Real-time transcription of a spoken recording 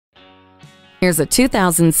Here's a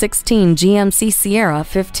 2016 GMC Sierra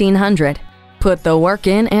 1500. Put the work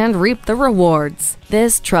in and reap the rewards.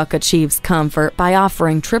 This truck achieves comfort by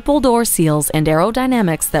offering triple door seals and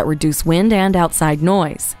aerodynamics that reduce wind and outside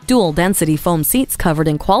noise, dual density foam seats covered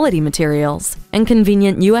in quality materials, and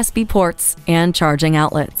convenient USB ports and charging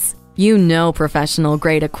outlets. You know professional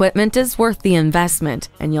grade equipment is worth the investment,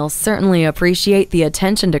 and you'll certainly appreciate the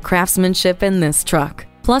attention to craftsmanship in this truck.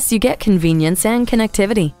 Plus, you get convenience and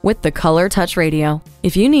connectivity with the color touch radio.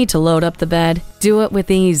 If you need to load up the bed, do it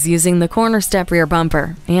with ease using the corner step rear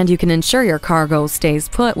bumper, and you can ensure your cargo stays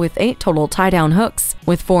put with 8 total tie-down hooks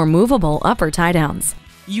with 4 movable upper tie-downs.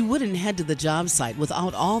 You wouldn't head to the job site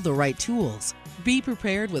without all the right tools. Be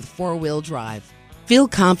prepared with 4-wheel drive. Feel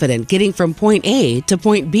confident getting from point A to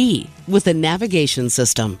point B with a navigation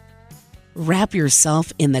system. Wrap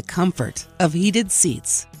yourself in the comfort of heated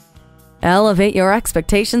seats. Elevate your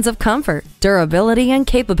expectations of comfort, durability, and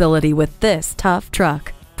capability with this tough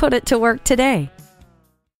truck. Put it to work today.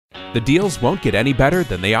 The deals won't get any better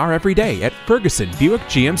than they are every day at Ferguson Buick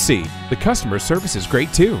GMC. The customer service is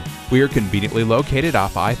great too. We are conveniently located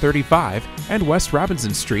off I-35 and West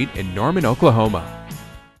Robinson Street in Norman, Oklahoma.